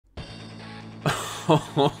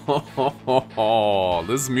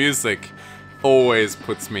This music always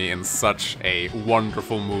puts me in such a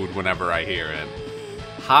wonderful mood whenever I hear it.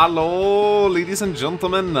 Hello, ladies and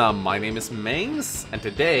gentlemen, my name is Maze, and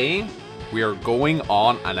today we are going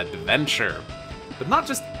on an adventure. But not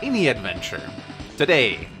just any adventure.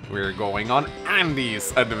 Today, we're going on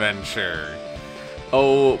Andy's adventure.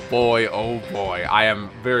 Oh boy, I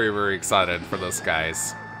am very, very excited for this,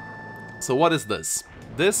 guys. So what is this?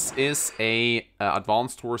 This is a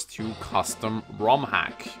Advanced Wars 2 custom ROM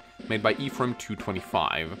hack made by Ephraim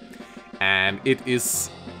 225, and it is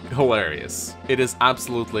hilarious. It is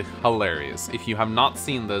absolutely hilarious. If you have not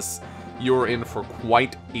seen this, you're in for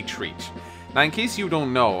quite a treat. Now, in case you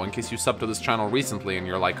don't know, in case you subbed to this channel recently and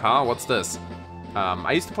you're like, huh, what's this?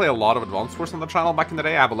 I used to play a lot of Advanced Wars on the channel back in the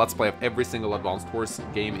day. I have a Let's Play of every single Advanced Wars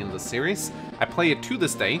game in the series. I play it to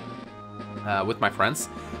this day with my friends.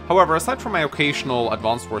 However, aside from my occasional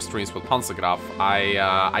Advanced Wars streams with Panzergraf,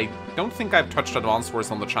 I don't think I've touched Advanced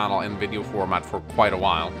Wars on the channel in video format for quite a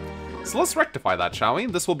while. So let's rectify that, shall we?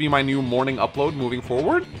 This will be my new morning upload moving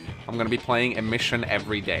forward. I'm going to be playing a mission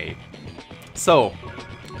every day. So,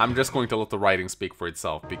 I'm just going to let the writing speak for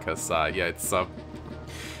itself, because, yeah, it's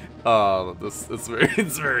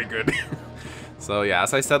very good. So yeah,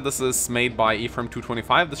 as I said, this is made by Ephraim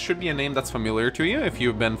 225. This should be a name that's familiar to you if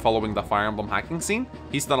you've been following the Fire Emblem hacking scene.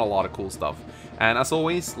 He's done a lot of cool stuff. And as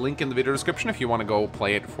always, link in the video description if you want to go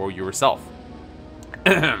play it for yourself.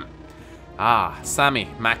 Ah, Sammy,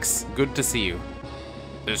 Max, good to see you.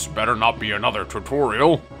 This better not be another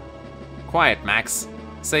tutorial. Quiet, Max.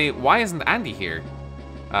 Say, why isn't Andy here?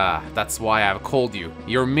 Ah, that's why I've called you.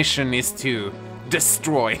 Your mission is to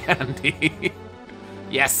destroy Andy.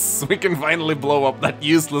 Yes, we can finally blow up that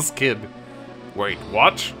useless kid. Wait,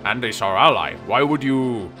 what? Andy's our ally. Why would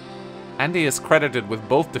you... Andy is credited with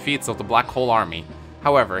both defeats of the Black Hole Army.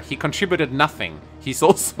 However, he contributed nothing. He's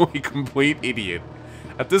also a complete idiot.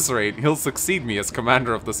 At this rate, he'll succeed me as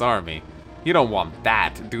commander of this army. You don't want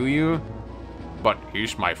that, do you? But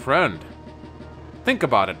he's my friend. Think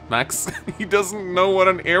about it, Max. He doesn't know what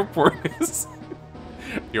an airport is.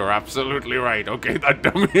 You're absolutely right. Okay, that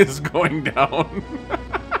dummy is going down.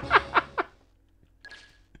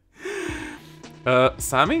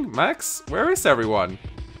 Sammy? Max? Where is everyone?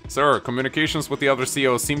 Sir, communications with the other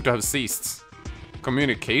COs seem to have ceased.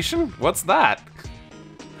 Communication? What's that?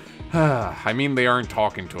 I mean, they aren't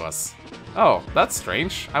talking to us. Oh, that's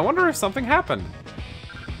strange. I wonder if something happened.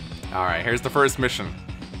 Alright, here's the first mission.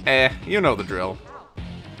 You know the drill.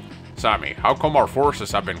 Sammy, how come our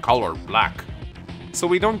forces have been colored black? So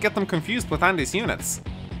we don't get them confused with Andy's units.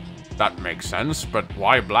 That makes sense, but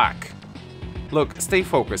why black? Look, stay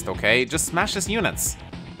focused, okay? Just smash his units.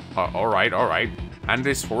 Alright.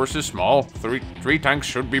 Andy's force is small. Three tanks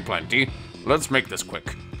should be plenty. Let's make this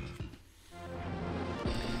quick.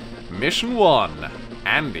 Mission 1.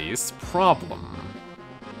 Andy's problem.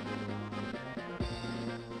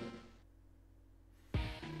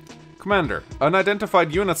 Commander,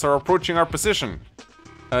 unidentified units are approaching our position.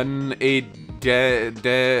 We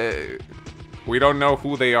don't know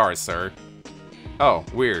who they are, sir. Oh,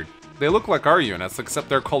 weird. They look like our units, except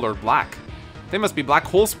they're colored black. They must be black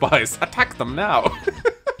hole spies. Attack them now.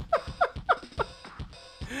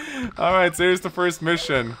 Alright, so here's the first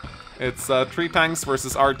mission. It's 3 tanks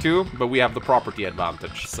versus R2, but we have the property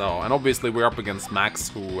advantage. So, and obviously we're up against Max,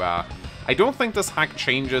 who, I don't think this hack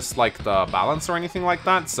changes, like, the balance or anything like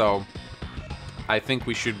that, so I think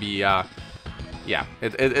we should be, yeah,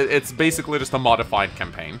 it's basically just a modified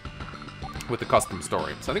campaign with a custom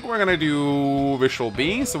story. So I think we're gonna do Visual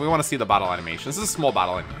B, so we want to see the battle animation. This is a small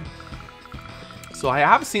battle anyway. So I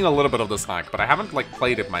have seen a little bit of this hack, but I haven't, like,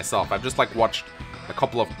 played it myself. I've just, like, watched a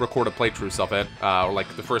couple of recorded playthroughs of it, or, like,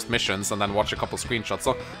 the first missions, and then watched a couple screenshots.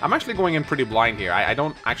 So I'm actually going in pretty blind here. I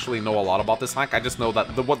don't actually know a lot about this hack. I just know that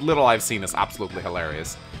what little I've seen is absolutely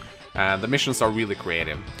hilarious. And the missions are really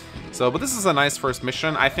creative. So, but this is a nice first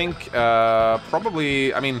mission. I think,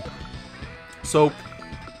 probably, I mean, so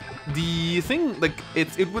the thing, like,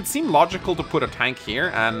 it would seem logical to put a tank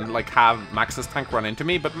here and, like, have Max's tank run into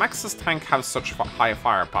me, but Max's tank has such high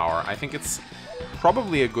firepower. I think it's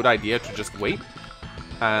probably a good idea to just wait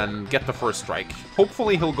and get the first strike.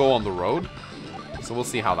 Hopefully he'll go on the road, so we'll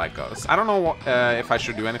see how that goes. I don't know if I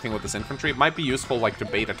should do anything with this infantry. It might be useful, like, to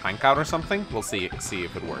bait a tank out or something. We'll see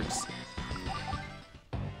if it works.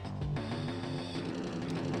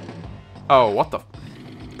 Oh, what the...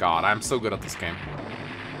 God, I'm so good at this game.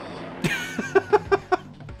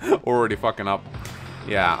 Already fucking up.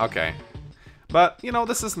 Yeah, okay. But, you know,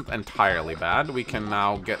 this isn't entirely bad. We can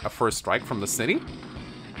now get a first strike from the city.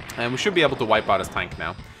 And we should be able to wipe out his tank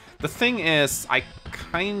now. The thing is, I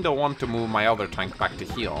kinda want to move my other tank back to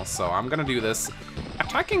heal, so I'm gonna do this.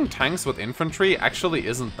 Attacking tanks with infantry actually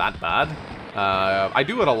isn't that bad. I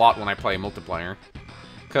do it a lot when I play multiplayer,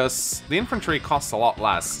 because the infantry costs a lot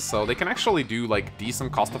less, so they can actually do, like,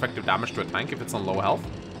 decent cost-effective damage to a tank if it's on low health.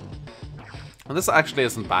 And this actually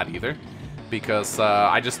isn't bad either, because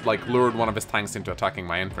I just, like, lured one of his tanks into attacking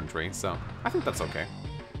my infantry, so I think that's okay.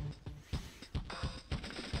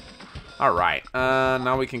 Alright,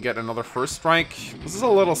 now we can get another first strike. This is a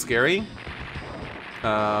little scary.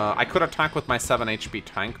 I could attack with my 7 HP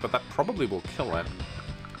tank, but that probably will kill it.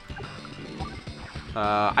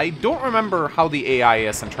 I don't remember how the AI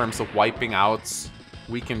is in terms of wiping out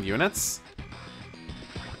weakened units.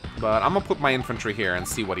 But I'm gonna put my infantry here and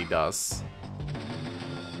see what he does.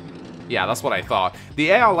 Yeah, that's what I thought.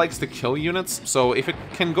 The AI likes to kill units, so if it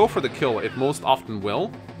can go for the kill, it most often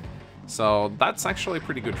will. So that's actually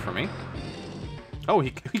pretty good for me. Oh,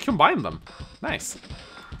 he combined them. Nice.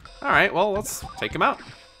 Alright, well, let's take him out.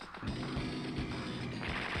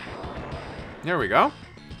 There we go.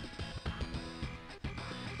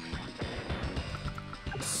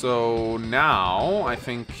 So now, I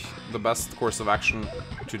think the best course of action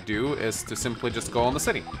to do is to simply just go on the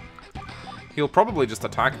city. He'll probably just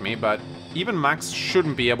attack me, but even Max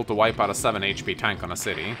shouldn't be able to wipe out a 7 HP tank on a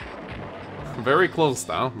city. Very close,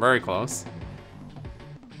 though. Very close.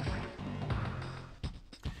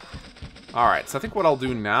 Alright, so I think what I'll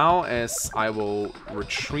do now is I will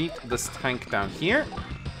retreat this tank down here.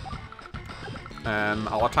 And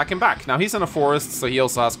I'll attack him back. Now, he's in a forest, so he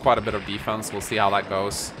also has quite a bit of defense. We'll see how that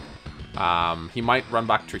goes. He might run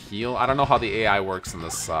back to heal. I don't know how the AI works in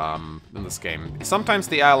this game. Sometimes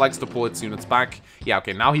the AI likes to pull its units back. Yeah,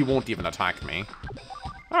 okay, now he won't even attack me.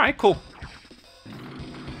 Alright, cool.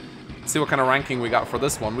 Let's see what kind of ranking we got for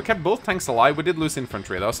this one. We kept both tanks alive. We did lose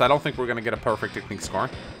infantry, though, so I don't think we're going to get a perfect technique score.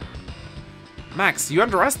 Max, you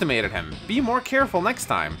underestimated him. Be more careful next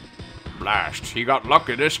time. Blast, he got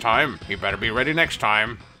lucky this time. He better be ready next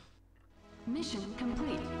time. Mission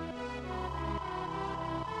complete.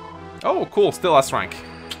 Oh, cool, still S rank.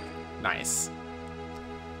 Nice.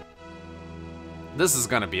 This is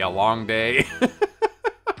gonna be a long day.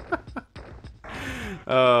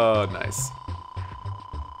 Oh, nice.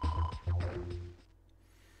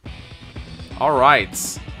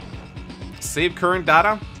 Alright. Save current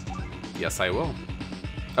data? Yes, I will.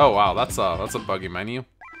 Oh, wow, that's a buggy menu.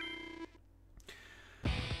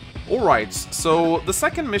 Alright, so the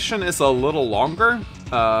second mission is a little longer.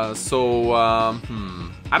 I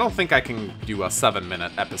don't think I can do a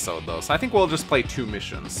 7-minute episode, though, so I think we'll just play 2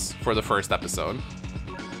 missions for the first episode.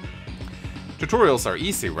 Tutorials are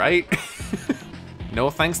easy, right? No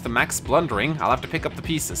thanks to Max blundering, I'll have to pick up the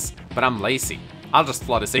pieces. But I'm lazy. I'll just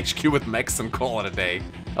flood his HQ with mechs and call it a day.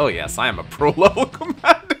 Oh yes, I am a pro-level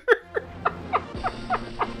commander.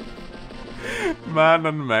 Man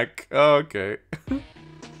and mech. Okay.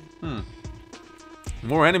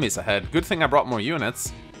 More enemies ahead. Good thing I brought more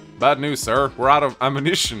units. Bad news, sir. We're out of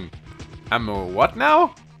ammunition. Ammo what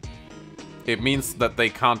now? It means that they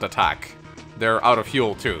can't attack. They're out of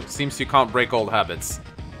fuel too. Seems you can't break old habits.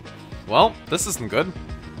 Well, this isn't good.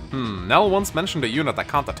 Nell once mentioned a unit that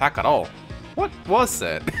can't attack at all. What was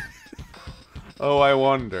it? Oh, I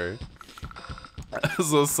wonder.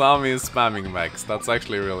 So Sami is spamming mechs. That's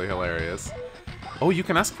actually really hilarious. Oh, you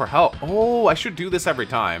can ask for help. Oh, I should do this every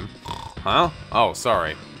time. Huh? Oh,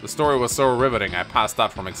 sorry. The story was so riveting I passed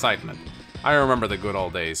out from excitement. I remember the good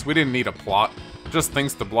old days. We didn't need a plot. Just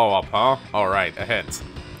things to blow up, huh? Alright, a hint.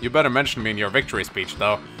 You better mention me in your victory speech,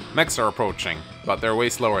 though. Mechs are approaching, but they're way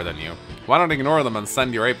slower than you. Why don't ignore them and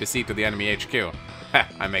send your APC to the enemy HQ? Heh,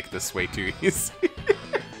 I make this way too easy.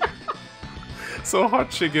 So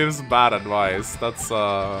Hachi gives bad advice.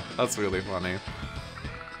 That's really funny.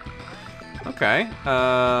 Okay,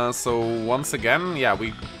 so once again, yeah,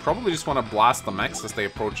 we probably just want to blast the mechs as they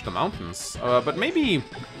approach the mountains. But maybe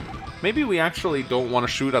we actually don't want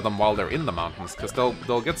to shoot at them while they're in the mountains, because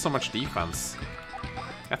they'll get so much defense.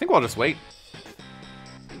 I think we'll just wait.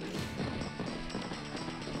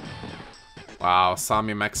 Wow,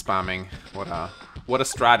 Sami mech spamming. What a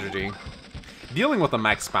strategy. Dealing with the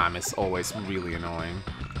mech spam is always really annoying.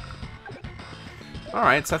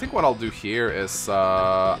 Alright, so I think what I'll do here is,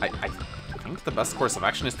 I think the best course of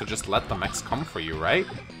action is to just let the mechs come for you, right?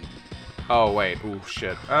 Oh, wait. Ooh,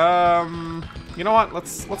 shit. You know what?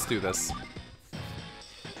 Let's do this.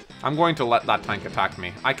 I'm going to let that tank attack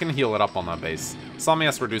me. I can heal it up on that base. Sami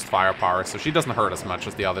has reduced firepower, so she doesn't hurt as much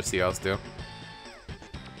as the other COs do.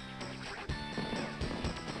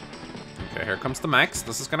 Okay, here comes the mechs.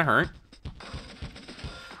 This is gonna hurt.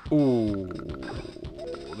 Ooh.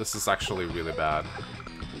 This is actually really bad.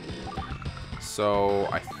 So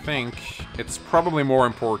I think it's probably more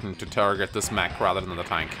important to target this mech rather than the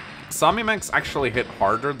tank. Zombie mechs actually hit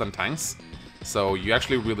harder than tanks, so you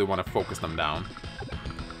actually really want to focus them down.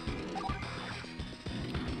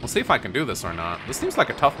 We'll see if I can do this or not. This seems like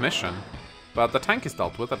a tough mission, but the tank is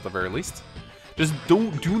dealt with at the very least. Just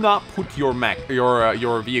do not put your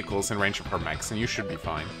your vehicles in range of her mechs, and you should be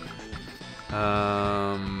fine.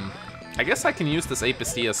 I guess I can use this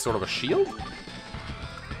APC as sort of a shield.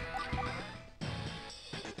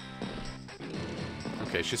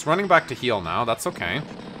 Okay, she's running back to heal now. That's okay.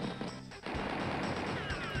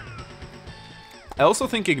 I also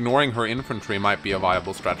think ignoring her infantry might be a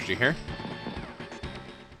viable strategy here.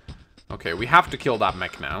 Okay, we have to kill that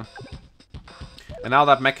mech now. And now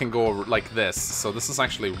that mech can go like this, so this is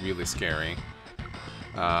actually really scary.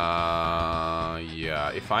 Yeah,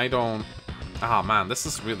 if I don't... Ah, man, this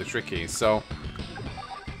is really tricky, so...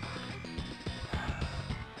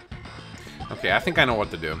 Okay, I think I know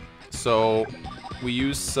what to do. So, we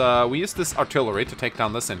use this artillery to take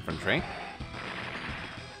down this infantry.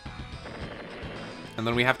 And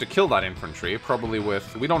then we have to kill that infantry, probably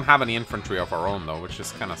with... We don't have any infantry of our own, though, which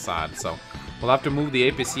is kind of sad, so... We'll have to move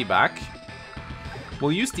the APC back.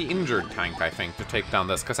 We'll use the injured tank, I think, to take down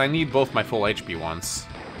this, because I need both my full HP ones.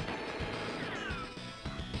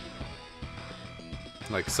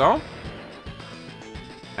 Like so.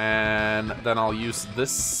 And then I'll use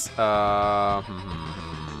this...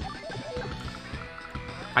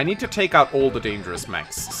 I need to take out all the dangerous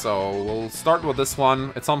mechs, so we'll start with this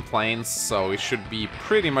one. It's on planes, so it should be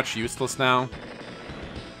pretty much useless now.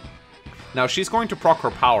 Now, she's going to proc her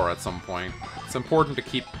power at some point. It's important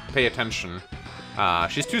to pay attention.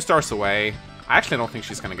 She's 2 stars away. I actually don't think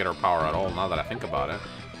she's going to get her power at all, now that I think about it.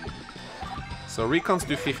 So recons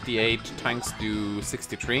do 58, tanks do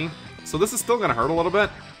 63. So this is still going to hurt a little bit.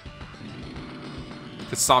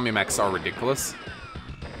 Because zombie mechs are ridiculous.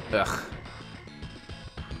 Ugh.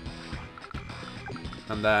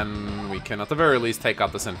 And then we can, at the very least, take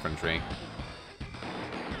out this infantry.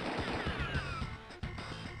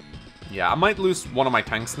 Yeah, I might lose one of my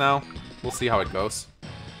tanks now. We'll see how it goes.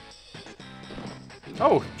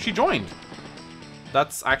 Oh, she joined.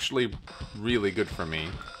 That's actually really good for me.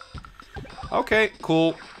 Okay,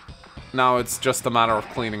 cool. Now it's just a matter of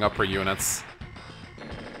cleaning up her units.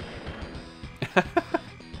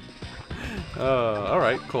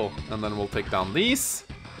 Alright, cool. And then we'll take down these.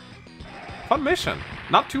 Fun mission.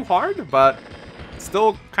 Not too hard, but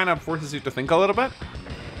still kind of forces you to think a little bit.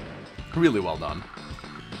 Really well done.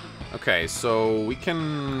 Okay, so we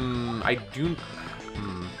can...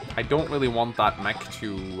 I don't really want that mech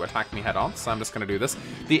to attack me head-on, so I'm just gonna do this.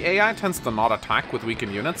 The AI tends to not attack with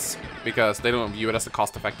weakened units, because they don't view it as a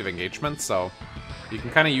cost-effective engagement, so... You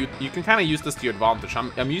can kind of use this to your advantage.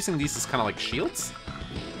 I'm using these as kind of like shields.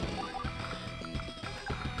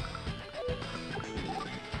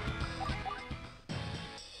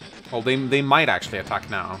 Well, they might actually attack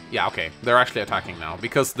now. Yeah, okay, they're actually attacking now,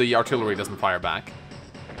 because the artillery doesn't fire back.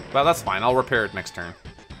 But that's fine, I'll repair it next turn.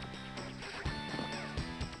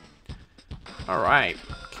 Alright,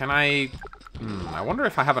 can I... I wonder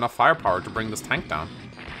if I have enough firepower to bring this tank down.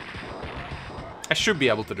 I should be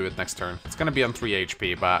able to do it next turn. It's gonna be on 3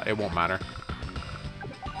 HP, but it won't matter.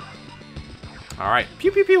 Alright,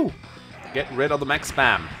 pew pew pew! Get rid of the mech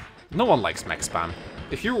spam. No one likes mech spam.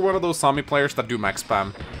 If you're one of those zombie players that do mech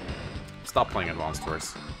spam, stop playing Advanced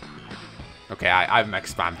Wars. Okay, I've mech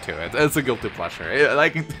spam too. It's a guilty pleasure.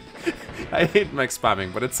 I hate mech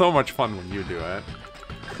spamming, but it's so much fun when you do it.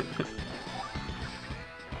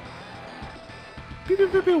 Pew, pew,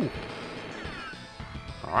 pew, pew.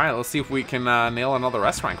 Alright, let's see if we can nail another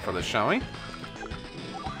S rank for this, shall we?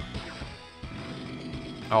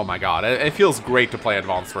 Oh my god, it feels great to play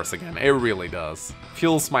Advanced Wars again. It really does.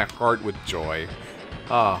 Fills my heart with joy.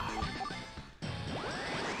 Oh,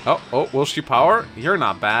 will she power? You're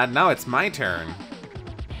not bad. Now it's my turn.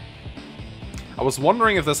 I was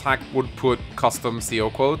wondering if this hack would put custom CO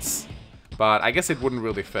quotes, but I guess it wouldn't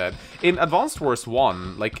really fit. In Advanced Wars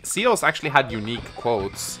 1, like, COs actually had unique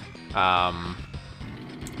quotes.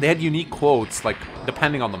 They had unique quotes, like,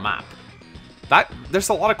 depending on the map. There's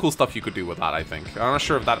a lot of cool stuff you could do with that, I think. I'm not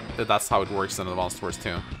sure if that's how it works in Advanced Wars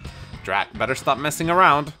 2. Drat, better stop messing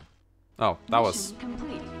around. Oh, that was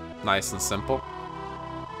nice and simple.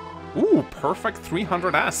 Ooh, perfect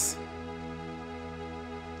 300S.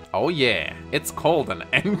 Oh yeah, it's called an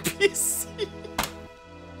NPC.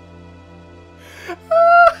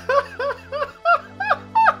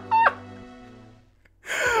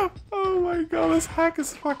 Oh my god, this hack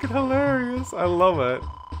is fucking hilarious. I love it.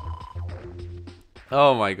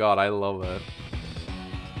 Oh my god, I love it.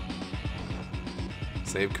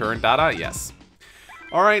 Save current data? Yes.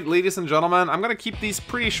 Alright, ladies and gentlemen, I'm gonna keep these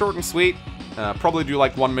pretty short and sweet. Probably do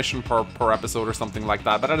like 1 mission per episode or something like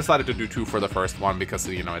that, but I decided to do 2 for the first one because,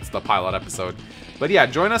 you know, it's the pilot episode. But yeah,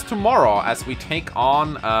 join us tomorrow as we take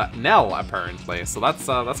on Nell, apparently. So that's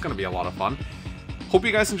gonna be a lot of fun. Hope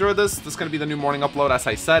you guys enjoyed this. This is gonna be the new morning upload, as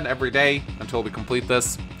I said, every day until we complete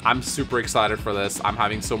this. I'm super excited for this. I'm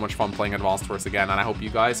having so much fun playing Advanced Wars again, and I hope you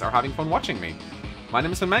guys are having fun watching me. My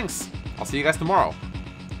name is Manx. I'll see you guys tomorrow.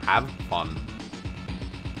 Have fun.